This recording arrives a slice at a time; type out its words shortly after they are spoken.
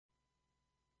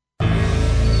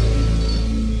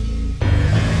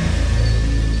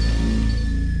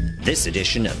This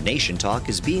edition of Nation Talk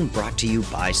is being brought to you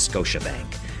by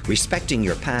Scotiabank. Respecting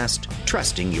your past,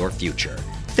 trusting your future.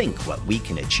 Think what we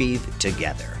can achieve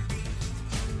together.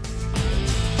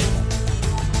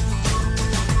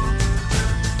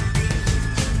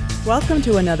 Welcome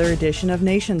to another edition of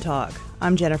Nation Talk.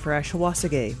 I'm Jennifer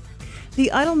Ashawasage.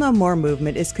 The Idle No More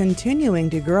movement is continuing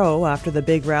to grow after the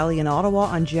big rally in Ottawa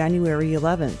on January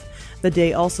 11th. The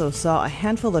day also saw a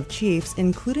handful of chiefs,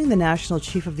 including the National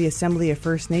Chief of the Assembly of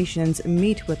First Nations,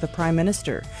 meet with the Prime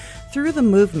Minister. Through the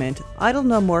movement, Idle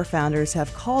No More founders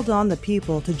have called on the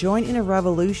people to join in a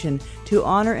revolution to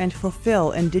honor and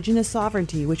fulfill Indigenous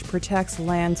sovereignty which protects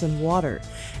lands and water.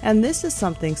 And this is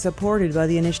something supported by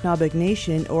the Anishinaabeg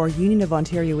Nation or Union of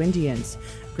Ontario Indians.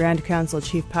 Grand Council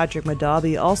Chief Patrick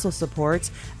Madahbee also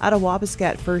supports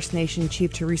Attawapiskat First Nation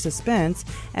Chief Teresa Spence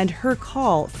and her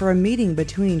call for a meeting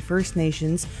between First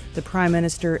Nations, the Prime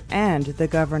Minister, and the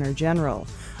Governor General.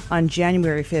 On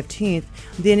January 15th,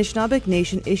 the Anishinaabeg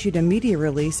Nation issued a media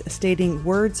release stating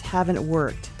words haven't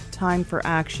worked, time for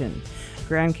action.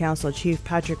 Grand Council Chief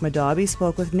Patrick Madahbee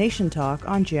spoke with Nation Talk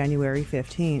on January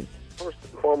 15th. First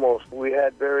and foremost, we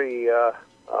had very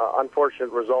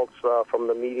unfortunate results from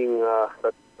the meeting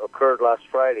that occurred last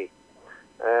Friday.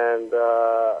 And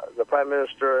the Prime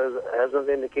Minister hasn't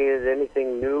indicated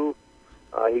anything new.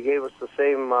 He gave us the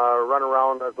same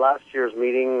runaround as last year's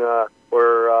meeting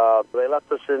where they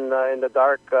left us in the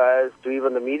dark as to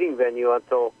even the meeting venue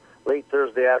until late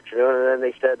Thursday afternoon, and then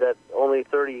they said that only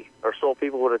 30 or so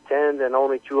people would attend and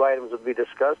only 2 items would be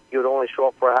discussed. You would only show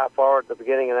up for a half hour at the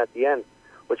beginning and at the end,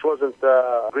 which wasn't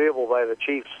agreeable by the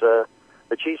chiefs.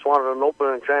 The chiefs wanted an open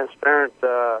and transparent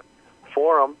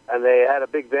forum, and they had a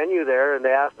big venue there, and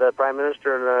they asked the Prime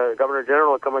Minister and the Governor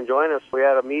General to come and join us. We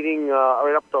had a meeting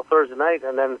right up until Thursday night,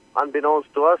 and then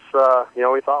unbeknownst to us,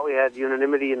 we thought we had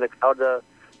unanimity in the crowd.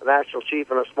 The National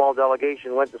Chief and a small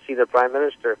delegation went to see the Prime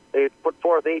Minister. They put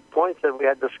forth 8 points that we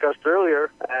had discussed earlier,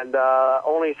 and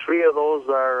only 3 of those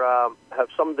have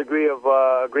some degree of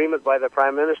agreement by the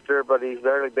Prime Minister, but he's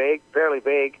fairly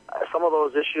vague. Some of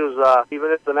those issues,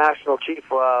 even if the National Chief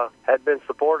had been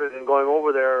supported in going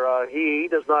over there, he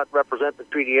does not represent the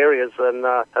treaty areas and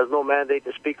has no mandate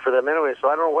to speak for them anyway. So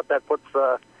I don't know what that puts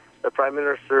the Prime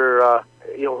Minister,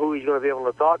 who he's going to be able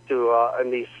to talk to in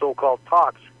these so-called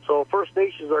talks. So First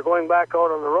Nations are going back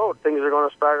out on the road. Things are going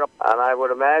to start up, and I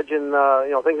would imagine,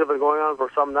 things have been going on for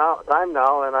some time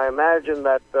now, and I imagine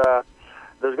that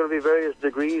there's going to be various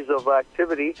degrees of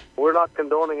activity. We're not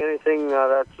condoning anything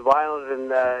that's violent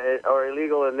and or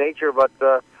illegal in nature, but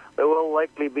there will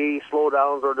likely be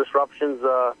slowdowns or disruptions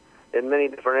in many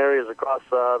different areas across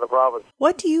the province.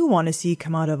 What do you want to see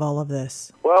come out of all of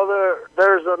this? Well,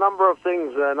 there's a number of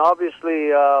things, and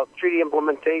obviously treaty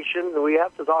implementation. We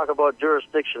have to talk about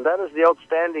jurisdiction. That is the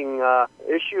outstanding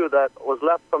issue that was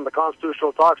left from the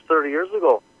constitutional talks 30 years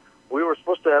ago. We were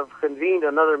supposed to have convened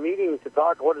another meeting to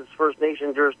talk what is First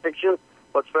Nation jurisdiction,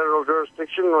 what's federal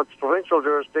jurisdiction, what's provincial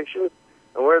jurisdiction,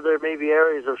 and where there may be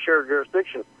areas of shared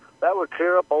jurisdiction. That would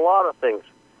clear up a lot of things.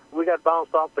 We got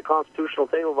bounced off the constitutional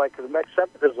table by Quebec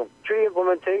separatism. Treaty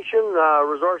implementation,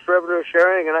 resource revenue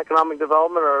sharing, and economic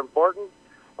development are important.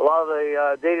 A lot of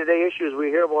the day-to-day issues we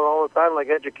hear about all the time, like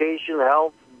education,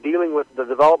 health, dealing with the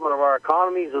development of our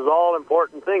economies, is all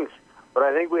important things. But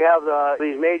I think we have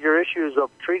these major issues of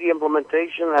treaty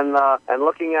implementation and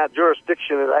looking at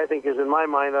jurisdiction, I think, is in my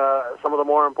mind some of the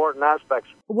more important aspects.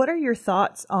 What are your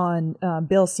thoughts on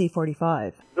Bill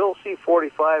C-45? Bill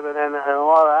C-45 and a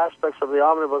lot of aspects of the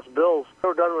omnibus bills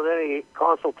are done with any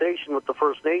consultation with the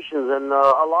First Nations, and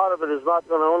a lot of it is not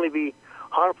going to only be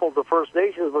harmful to First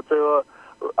Nations, but to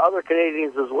other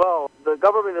Canadians as well. The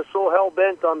government is so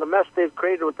hell-bent on the mess they've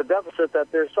created with the deficit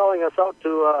that they're selling us out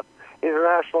to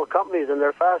international companies, and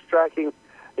they're fast-tracking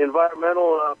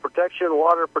environmental protection,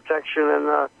 water protection, and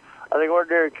I think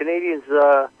ordinary Canadians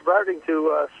starting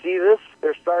to see this.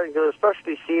 They're starting to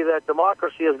especially see that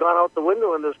democracy has gone out the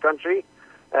window in this country,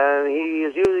 and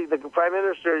the Prime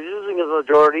Minister is using his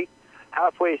majority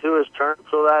halfway through his term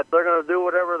so that they're going to do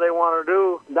whatever they want to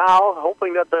do now,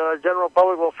 hoping that the general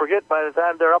public will forget by the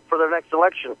time they're up for their next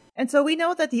election. And so we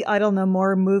know that the Idle No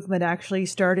More movement actually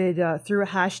started through a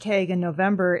hashtag in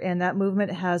November, and that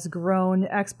movement has grown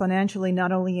exponentially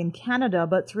not only in Canada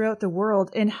but throughout the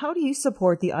world. And how do you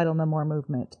support the Idle No More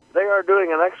movement? They are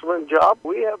doing an excellent job.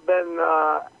 We have been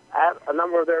at a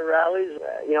number of their rallies,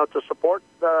 to support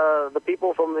the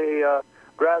people from the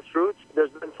grassroots. There's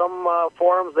been some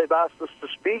forums they've asked us to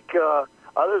speak.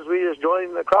 Others, we just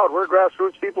join the crowd. We're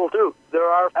grassroots people, too. There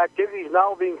are activities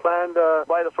now being planned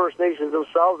by the First Nations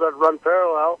themselves that run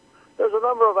parallel. There's a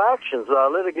number of actions.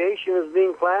 Litigation is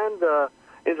being planned,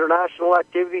 international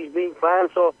activities being planned.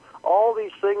 So all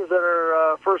these things that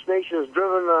are First Nations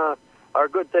driven are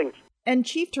good things. And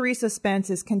Chief Teresa Spence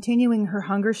is continuing her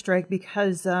hunger strike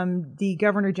because the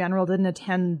Governor General didn't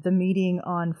attend the meeting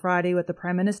on Friday with the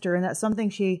Prime Minister, and that's something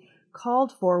she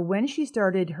called for when she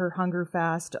started her hunger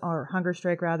fast, or hunger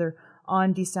strike rather,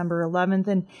 on December 11th.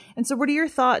 And so what are your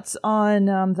thoughts on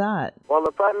that? Well,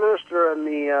 the Prime Minister and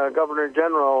the Governor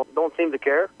General don't seem to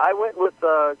care. I went with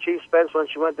Chief Spence when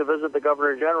she went to visit the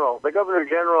Governor General. The Governor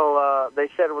General, they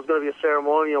said it was going to be a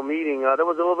ceremonial meeting. There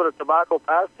was a little bit of tobacco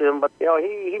passed to him, but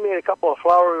he made a couple of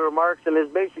flowery remarks, and his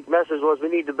basic message was we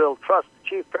need to build trust.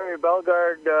 Chief Perry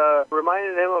Bellegarde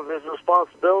reminded him of his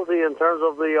responsibility in terms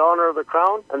of the honor of the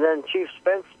Crown, and then Chief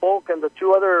Spence spoke, and the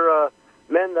two other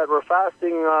men that were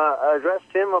fasting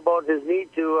addressed him about his need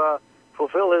to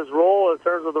fulfill his role in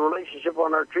terms of the relationship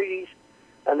on our treaties.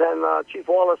 And then Chief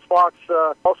Wallace Fox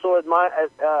also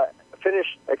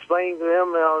finished explaining to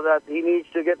him that he needs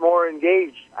to get more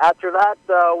engaged. After that,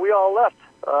 we all left.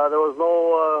 There was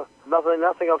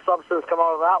nothing of substance come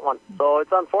out of that one. So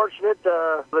it's unfortunate.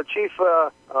 The chief,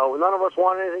 none of us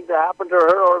want anything to happen to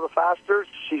her or the fasters.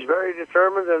 She's very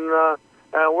determined, and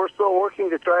we're still working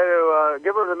to try to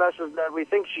give her the message that we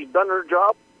think she's done her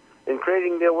job in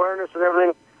creating the awareness and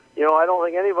everything. I don't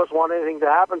think any of us want anything to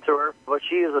happen to her, but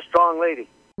she is a strong lady.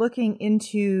 Looking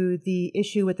into the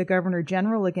issue with the Governor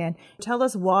General again, tell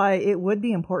us why it would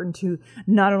be important to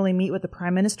not only meet with the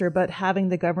Prime Minister, but having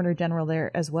the Governor General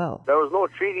there as well. There was no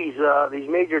treaties. These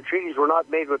major treaties were not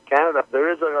made with Canada.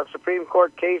 There is a Supreme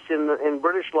Court case in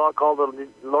British law called the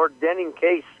Lord Denning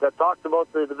case that talked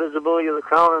about the visibility of the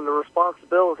Crown and the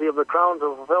responsibility of the Crown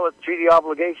to fulfill its treaty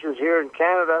obligations here in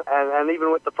Canada and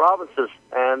even with the provinces.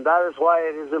 And that is why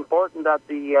it is important that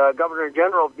the Governor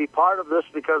General be part of this,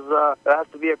 because there has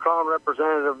to be a Crown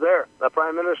representative there. The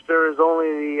Prime Minister is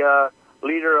only the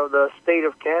leader of the state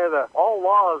of Canada. All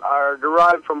laws are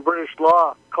derived from British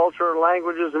law. Culture,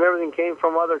 languages, and everything came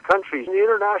from other countries. In the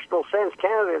international sense,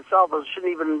 Canada itself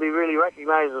shouldn't even be really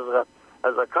recognized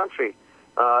as a country,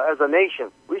 as a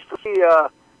nation. We still see a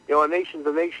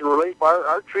nation-to-nation relationship.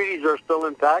 Our treaties are still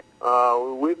intact.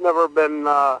 We've never been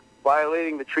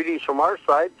violating the treaties from our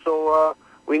side, so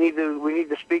we need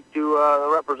to speak to the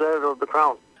representative of the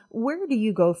Crown. Where do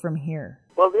you go from here?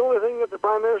 Well, the only thing that the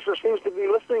Prime Minister seems to be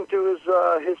listening to is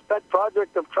his pet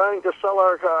project of trying to sell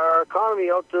our economy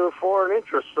out to foreign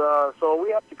interests. So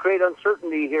we have to create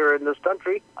uncertainty here in this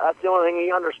country. That's the only thing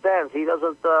he understands. He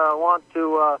doesn't want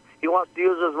to. He wants to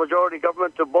use his majority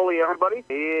government to bully everybody.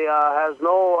 He has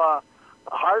no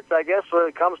heart, I guess, when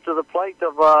it comes to the plight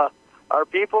of our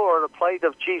people or the plight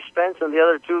of Chief Spence and the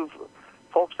other two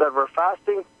folks that were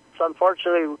fasting. So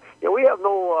unfortunately, we have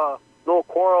no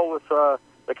quarrel with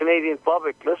the Canadian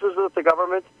public. This is with the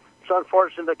government. It's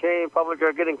unfortunate the Canadian public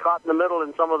are getting caught in the middle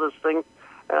in some of this thing,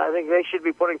 and I think they should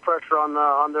be putting pressure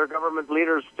on their government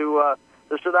leaders to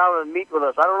sit down and meet with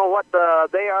us. I don't know what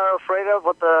they are afraid of,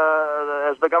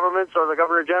 as the governments or the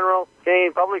Governor General.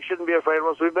 Canadian public shouldn't be afraid of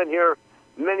us. We've been here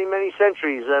many, many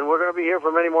centuries, and we're going to be here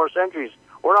for many more centuries.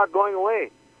 We're not going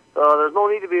away. So there's no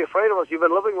need to be afraid of us. You've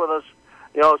been living with us,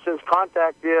 since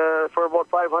contact for about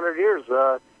 500 years.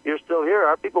 You're still here.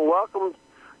 Our people welcomed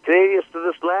Canadians to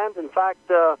this land. In fact,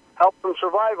 helped them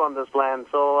survive on this land.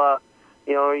 So,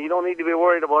 you don't need to be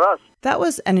worried about us. That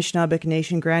was Anishinaabeg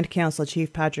Nation Grand Council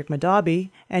Chief Patrick Madahbee,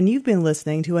 and you've been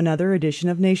listening to another edition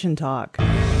of Nation Talk.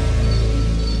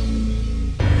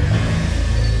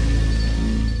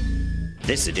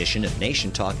 This edition of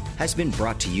Nation Talk has been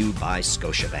brought to you by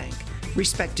Scotiabank.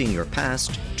 Respecting your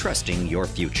past, trusting your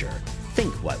future.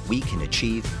 Think what we can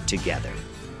achieve together.